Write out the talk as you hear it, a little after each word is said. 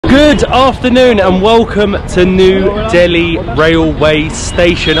Good afternoon and welcome to New Delhi railway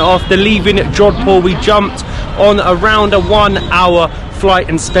station. After leaving Jodhpur, we jumped on around a 1 hour flight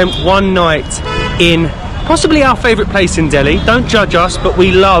and spent one night in possibly our favourite place in Delhi. Don't judge us, but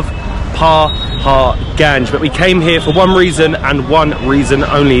we love Ganj. But we came here for one reason and one reason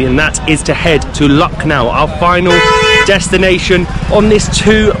only, and that is to head to Lucknow, our final destination on this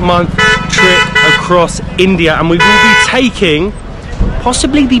 2-month trip across India. And we will be taking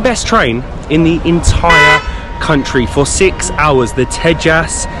possibly the best train in the entire country for 6 hours, the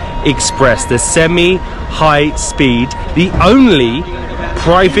Tejas Express, the semi-high speed, the only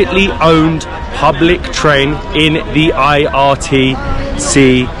privately owned public train in the IRTCC.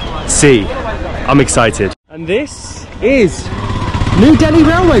 I'm excited. And this is New Delhi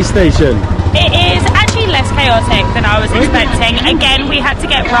railway station. It is actually less chaotic than I was expecting. Again, we had to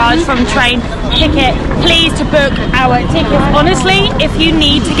get Raj from Train Ticket Please to book our tickets. Honestly, if you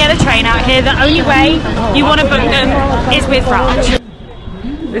need to get a train out here, the only way you want to book them is with Raj.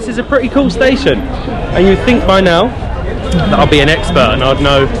 This is a pretty cool station, and you'd think by now that I'll be an expert and I'd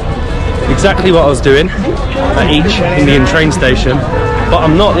know exactly what I was doing at each Indian train station, but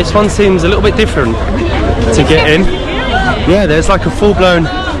I'm not. This one seems a little bit different to get in. Yeah, there's like a full-blown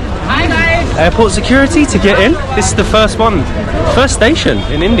airport security to get in. This is the first station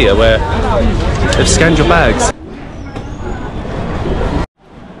in India where they've scanned your bags.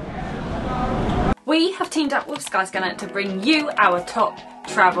 We have teamed up with Skyscanner to bring you our top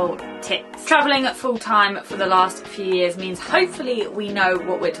travel tips. Travelling full-time for the last few years means hopefully we know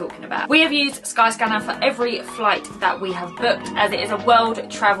what we're talking about. We have used Skyscanner for every flight that we have booked, as it is a world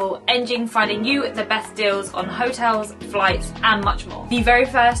travel engine, finding you the best deals on hotels, flights and much more. The very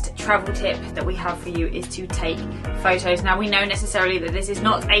first travel tip that we have for you is to take photos. Now, we know necessarily that this is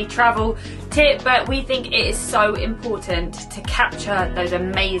not a travel tip, but we think it is so important to capture those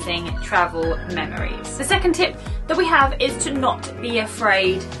amazing travel memories. The second tip that we have is to not be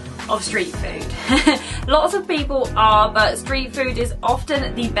afraid of street food. Lots of people are, but street food is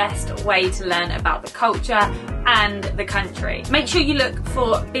often the best way to learn about the culture and the country. Make sure you look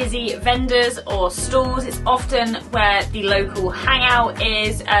for busy vendors or stalls. It's often where the local hangout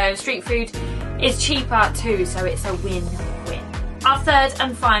is. Street food is cheaper too, so it's a win-win. Our third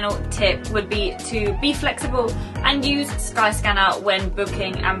and final tip would be to be flexible and use Skyscanner when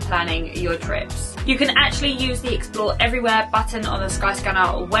booking and planning your trips. You can actually use the Explore Everywhere button on the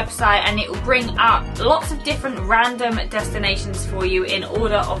Skyscanner website, and it will bring up lots of different random destinations for you in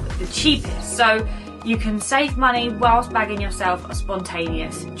order of the cheapest. So you can save money whilst bagging yourself a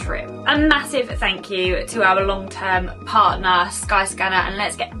spontaneous trip. A massive thank you to our long-term partner, Skyscanner, and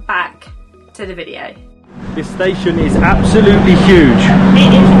let's get back to the video. This station is absolutely huge.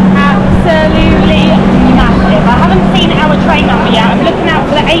 It is absolutely massive. I haven't seen our train number yet. I'm looking out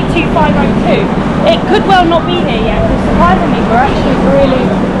for the 82502. It could well not be here yet, because surprisingly we're actually really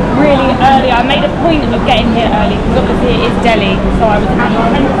early. I made a point of getting here early because obviously it is Delhi, so I was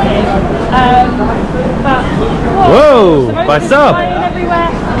apprehensive. But whoa, by sub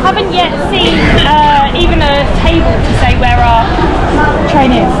everywhere. Haven't yet seen even a table to say where our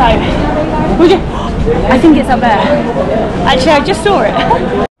train is. So I think it's up there. Actually, I just saw it.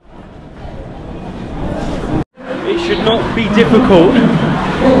 It should not be difficult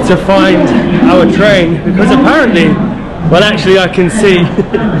to find our train, because apparently, well, actually I can see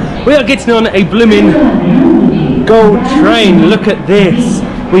we are getting on a blooming gold train. Look at this.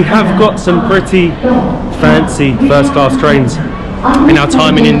 We have got some pretty fancy first class trains in our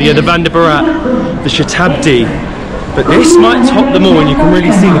time in India, the Vande Bharat, the Shatabdi. But this might top them all, and you can really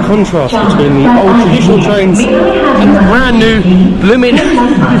see the contrast between the old traditional trains and the brand new blooming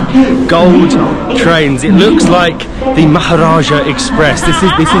gold trains. It looks like the Maharaja Express. This is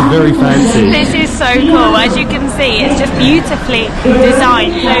very fancy. This is so cool. As you can see, it's just beautifully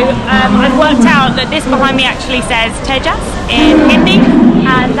designed. So I've worked out that this behind me actually says Tejas in Hindi,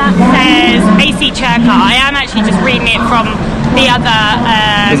 and that says AC chair car. I am actually just reading it from the other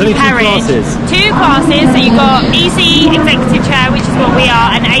carriage. Two classes. So you've got EC executive chair, which is what we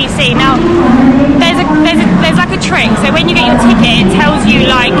are, and AC. Now there's like a trick. So when you get your ticket, it tells you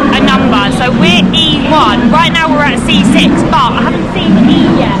like a number. So we're E1. Right now we're at C6, but I haven't seen E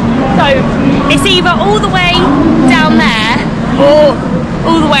yet. So it's either all the way down there or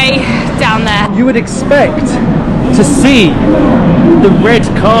all the way down there. You would expect to see the red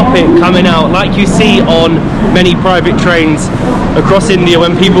carpet coming out like you see on many private trains across India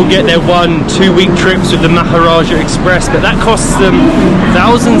when people get their 1-2 week trips with the Tejas Express, but that costs them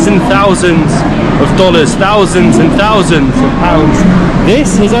thousands and thousands of dollars, thousands and thousands of pounds.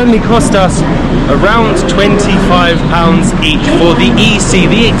 This has only cost us around £25 each for the EC,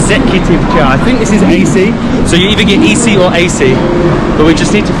 the executive chair. I think this is AC, so you either get EC or AC, but we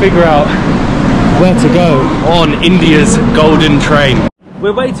just need to figure out where to go on India's golden train.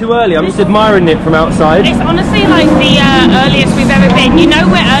 We're way too early, I'm just admiring it from outside. It's honestly like the earliest we've ever been. You know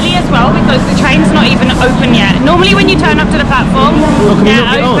we're early as well because the train's not even open yet. Normally when you turn up to the platform, they're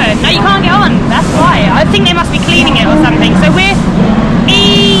open. No, you can't get on, that's why. I think they must be cleaning it or something. So we're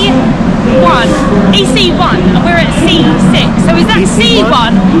E1, EC1, and we're at C6. So is that EC1?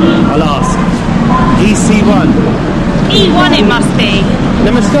 C1? I'll ask. EC1. E1 it must be.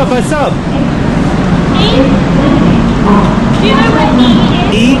 Namaskar, bhai sahab. E? Do you know where E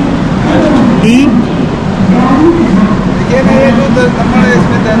is? E?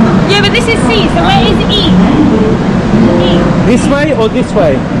 Yeah, but this is C, so where is E? E. This way or this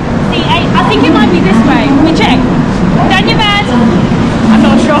way? C8? I think it might be this way. Can we check? Down your bed. I'm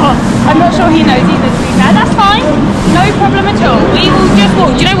not sure. I'm not sure he knows either, to be fair. That's fine. No problem at all. We will just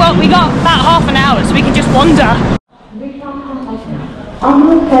walk. Do you know what? We got about half an hour, so we can just wander.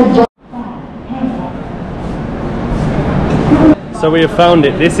 So we have found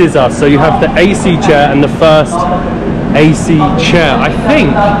it, this is us. So you have the AC chair and the first AC chair. I think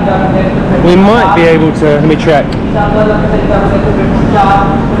we might be able to, let me check.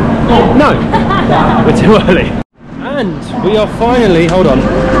 No, we're too early. And we are finally, hold on.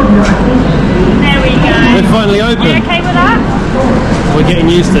 There we go. We're finally open. Are you okay with that? We're getting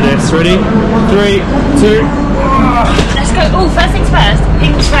used to this. Ready? 3, 2. Let's go. Oh, first things first.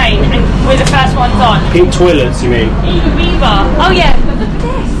 Pink train, and we're the first ones on. Pink toilets, you mean? Viva. Oh yeah, but look at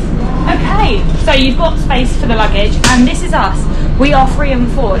this. Okay, so you've got space for the luggage, and this is us. We are 3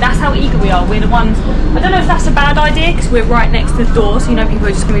 and 4. That's how eager we are. We're the ones. I don't know if that's a bad idea because we're right next to the door, so you know people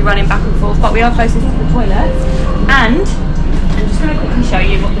are just going to be running back and forth. But we are closest to the toilet, and I'm just going to quickly show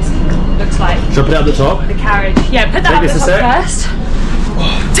you what this looks like. Should I put it at the top? The carriage. Yeah, put that Take up the top first.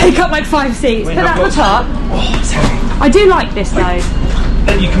 Take up like 5 seats. Put that at the top. Oh, it's heavy. I do like this though.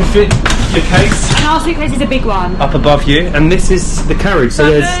 And you can fit your case And our suitcase is a big one. up above you, and this is the carriage. So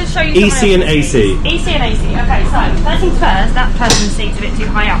there's EC and AC. EC and AC. Okay, so first things first, that person's seat's a bit too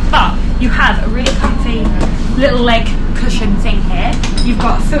high up, but you have a really comfy little leg cushion thing here. You've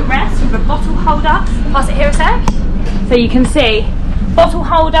got a footrest with a bottle holder. Pass it here a sec. So you can see bottle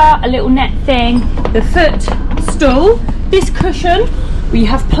holder, a little net thing, the foot stool, this cushion where you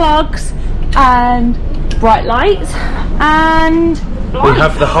have plugs and bright lights and lights. We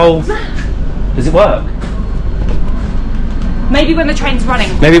have the whole. Does it work? Maybe when the train's running.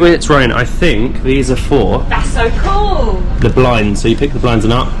 Maybe when it's running. I think these are for That's so cool. the blinds. So you pick the blinds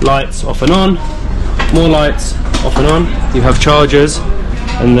and up, lights off and on, more lights off and on. You have chargers,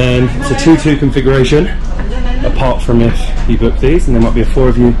 and then it's a 2-2 configuration. Apart from if you book these, and there might be 4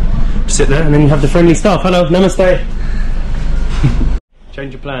 of you to sit there, and then you have the friendly staff. Hello, namaste.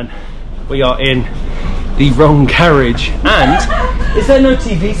 Change of plan. We are in the wrong carriage, and is there no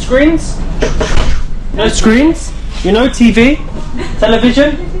TV screens? No screens? You know TV?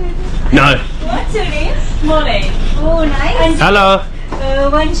 Television? No. What's your name? Molly. Oh, nice. And Hello.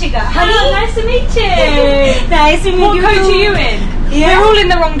 Vanshika. Hello, nice to meet you. Nice to meet What you. coach are you in? Yeah. We're all in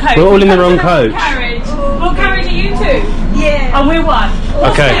the wrong coach. We're all in the Come wrong to coach. Carriage. What carriage are you two? Yeah. And we're one.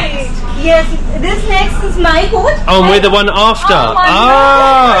 What's Okay. next? Yes, this next is my coach. Oh, and we're the one after. Oh my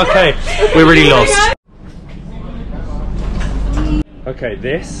Ah, God. okay. We're really lost. Okay,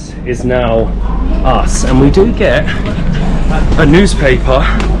 this is now us, and we do get a newspaper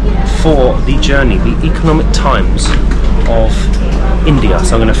for the journey, the Economic Times of India.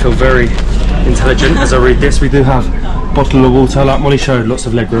 So I'm going to feel very intelligent as I read this. We do have a bottle of water, like Molly showed, lots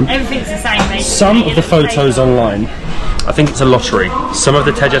of legroom. Everything's the same, basically. Some of the photos online, I think it's a lottery. Some of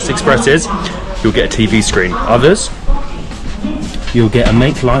the Tejas Expresses, you'll get a TV screen. Others, you'll get a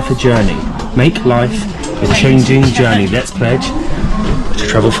Make Life a Journey. Make life a changing journey. Let's pledge to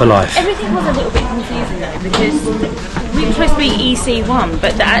travel for life. Everything was a little bit confusing though, because we were supposed to be EC1,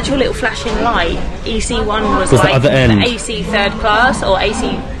 but the actual little flashing light, EC1 was Was the like other end. AC 3rd class or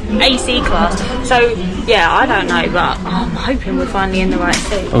AC class. So yeah, I don't know, but I'm hoping we're finally in the right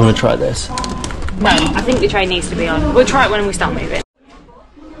seat. I'm going to try this. No, I think the train needs to be on. We'll try it when we start moving.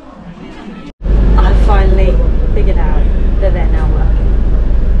 I've finally figured out that they're now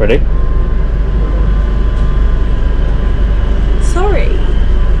working. Ready? Sorry.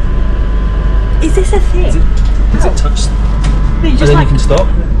 Is this a thing? Does it touch? And then you can stop?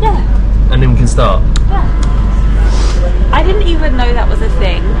 Yeah. And then we can start? Yeah. I didn't even know that was a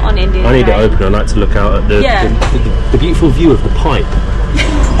thing on Indian I need it train. open. I like to look out at the beautiful view of the pipe.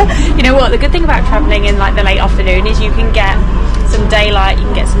 You know what, the good thing about travelling in like the late afternoon is you can get some daylight, you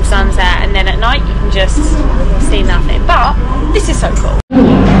can get some sunset, and then at night you can just see nothing. But this is so cool.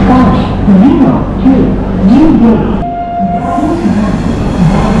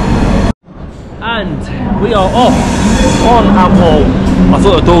 And we are off on our wall. I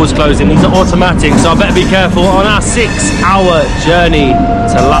thought the door was closing. These are automatic, so I better be careful on our 6-hour journey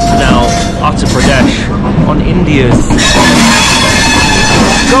to Lucknow, Uttar Pradesh, on India's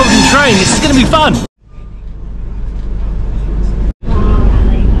golden train. This is going to be fun.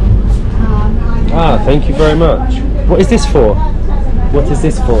 Ah, thank you very much. What is this for? What is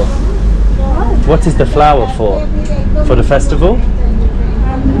this for? What is the flower for? For the festival?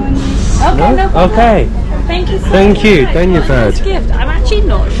 Okay, no problem. Okay. Thank you so Thank you. much. Thank you, What a nice Thad. gift. I'm actually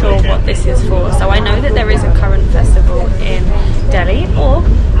not sure what this is for. So I know that there is a current festival in Delhi, or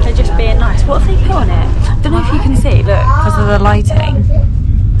they're just being nice. What have they put on it? I don't know if you can see. Look, because of the lighting,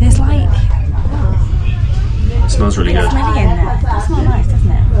 there's like It smells really good. smelly in there. That's not nice,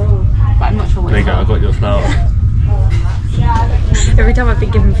 doesn't it? But I'm not sure what There you it's go. I got your flower. for. Every time I've been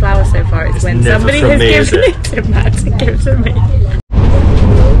given flowers so far, it's when never somebody from has me, is given it? it to Matt to give to me.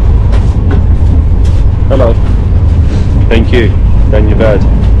 Hello. Thank you. Done your bed.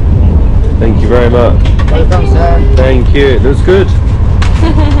 Thank you very much. Welcome, sir. Thank you. It looks good.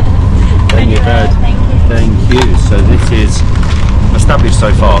 Done your bed. Thank you. Thank you. So this is established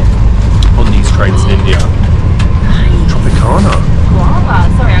so far on these trains in India. Tropicana. Guava.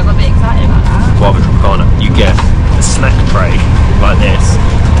 Sorry, I got a bit excited about that. Guava Tropicana. You get a snack tray like this,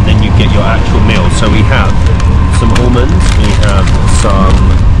 and then you get your actual meal. So we have some almonds, we have some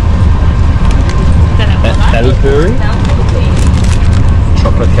bel puri,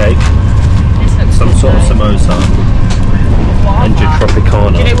 chocolate cake, some sort of samosa, and your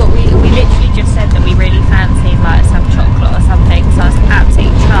Tropicana. Do you know what, we literally just said that we really fancied like some chocolate or something, so I was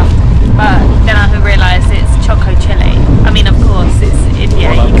absolutely chuffed. But then I realised it's choco chili. I mean, of course, it's India.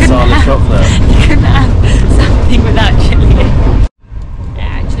 Well, You couldn't masala have, chocolate. you couldn't have something without chili. It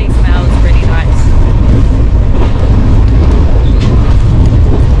actually smells really nice.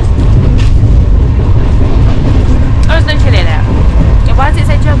 Oh, there's no chili there. Why does it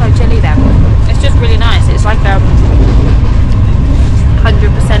say choco chili then? It's just really nice. It's like 100%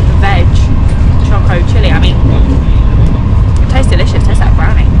 veg choco chili. I mean, it tastes delicious. It tastes like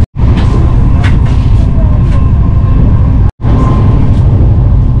brownie.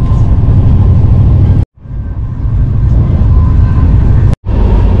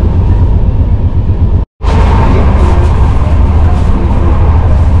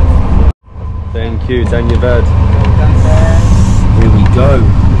 Thank you, Danyavad. Welcome, sir. Here we go.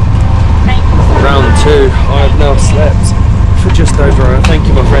 Thank you so Round much. 2. I have now slept for just over an hour. Thank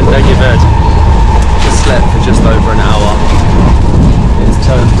you, my friend Danyavad. Just slept for just over an hour. It's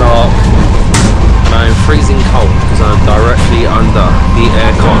turned dark. And I am freezing cold because I'm directly under the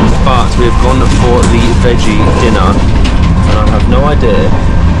aircon. But we've gone for the veggie dinner, and I have no idea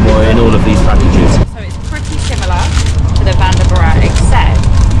what in all of these packages. So it's pretty similar to the Van der Brat, except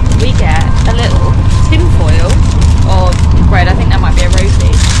we get a little tin foil of bread. I think that might be a roti.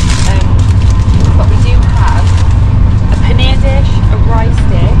 But we do have a paneer dish, a rice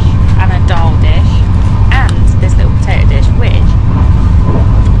dish, and a dal dish, and this little potato dish, which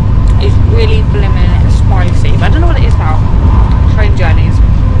is really blimmin' spicy. But I don't know what it is about train journeys.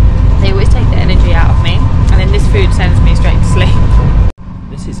 They always take the energy out of me, and then this food sends me straight to sleep.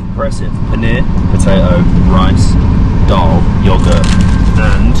 This is impressive. Paneer, potato, rice, dal, yogurt,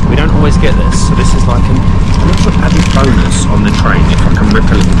 and we don't always get this, so this is like an little added bonus on the train if I can rip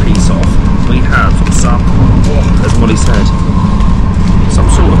a little piece off. We have some, as Molly said, some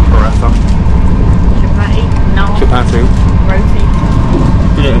sort of paratha. Chapati, naan, Chapati. roti.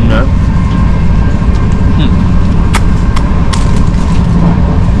 You don't even know.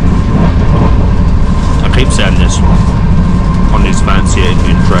 I keep saying this on these fancy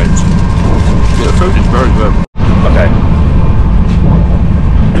Indian trains. The food is very good. Okay.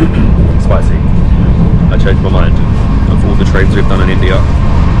 Spicy. I changed my mind. Of all the trains we've done in India,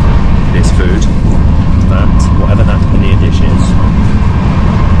 this food, whatever that paneer dish is,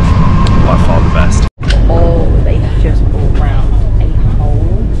 by far the best. Oh, they just brought round a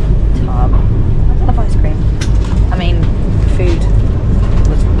whole tub of ice cream. I mean, food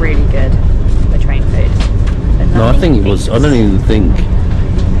was really good, the train food. But No, I nothing think it was. I beats- don't even think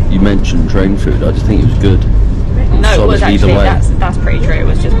you mentioned train food. I just think it was good. No, it was solid either actually, way. that's pretty true. It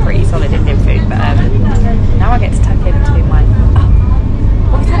was just pretty solid Indian food. But now now I get to tuck into my... Oh,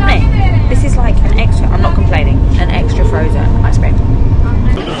 what's happening? This is like an extra, I'm not complaining, an extra frozen ice cream.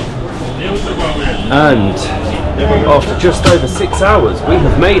 And after just over 6 hours, we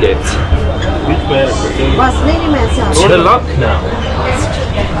have made it to Lucknow.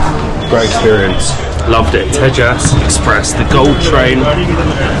 Great experience. Loved it. Tejas Express, the gold train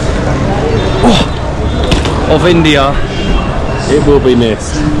of India. It will be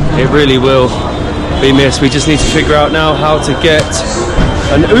missed. It really will be missed. We just need to figure out now how to get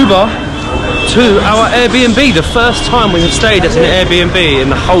an Uber to our Airbnb. The first time we have stayed at an Airbnb in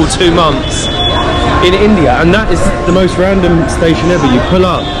the whole 2 months in India, and that is the most random station ever. You pull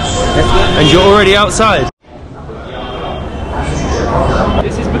up and you're already outside.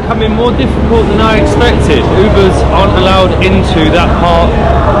 This is becoming more difficult than I expected. Ubers aren't allowed into that part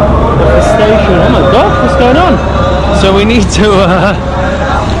of the station. Oh my gosh, what's going on? So we need to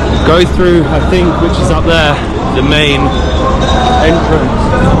go through, I think, which is up there, the main entrance.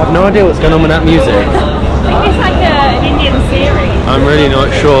 I have no idea what's going on with that music. I think it's like an Indian series. I'm really not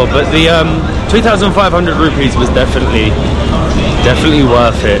sure, but the 2,500 rupees was definitely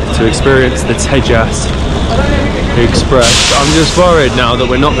worth it to experience the Tejas Express. I'm just worried now that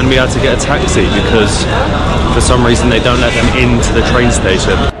we're not going to be able to get a taxi because for some reason they don't let them into the train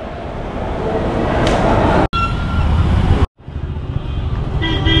station.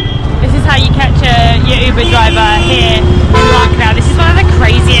 This is how you catch your Uber driver here in Lucknow. This is one of the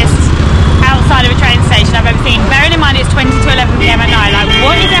craziest outside of a train station I've ever seen. Bearing in mind it's 20 to 11 PM at night. Like,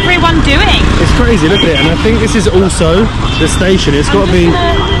 what is everyone doing? It's crazy, look at it. And I think this is also the station. It's got to be...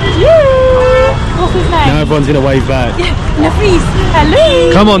 What's his name? Now everyone's going to wave back. Nafis.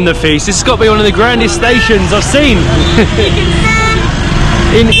 Hello. Come on, Nafis. This has got to be one of the grandest stations I've seen.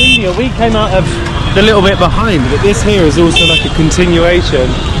 In India, we came out of the little bit behind, but this here is also like a continuation.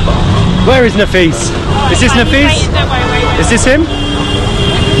 Where is Nafis? Is this Nafis? Wait. Is this him?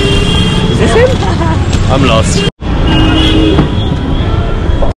 Is this him? I'm lost.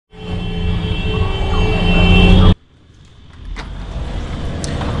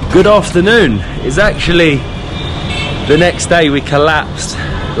 Good afternoon. It's actually the next day. We collapsed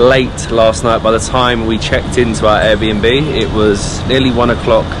late last night. By the time we checked into our Airbnb, it was nearly 1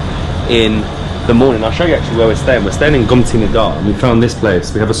 o'clock in the morning. I'll show you actually where we're staying. We're staying in Gumti Nagar, and we found this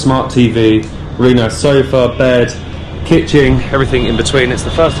place. We have a smart TV, really nice sofa, bed, kitchen, everything in between. It's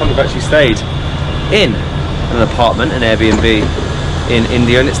the first time we've actually stayed in an apartment, an Airbnb in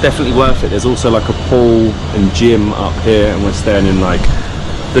India, and it's definitely worth it. There's also like a pool and gym up here, and we're staying in like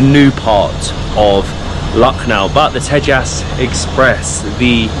the new part of Lucknow. But the Tejas Express,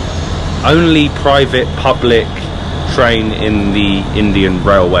 the only private public train in the Indian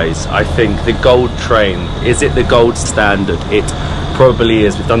railways. I think the gold train, is it the gold standard? It probably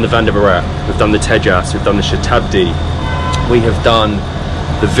is. We've done the Vande Bharat, we've done the Tejas, we've done the Shatabdi, we have done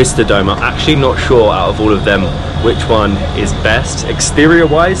the Vistadome. I'm actually not sure out of all of them which one is best. Exterior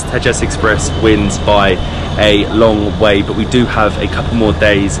wise, Tejas Express wins by a long way, but we do have a couple more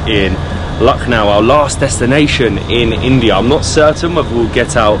days in Lucknow, our last destination in India. I'm not certain whether we'll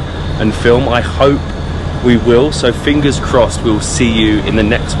get out and film. I hope we will, so fingers crossed we'll see you in the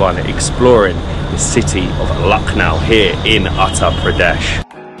next one, exploring the city of Lucknow here in Uttar Pradesh.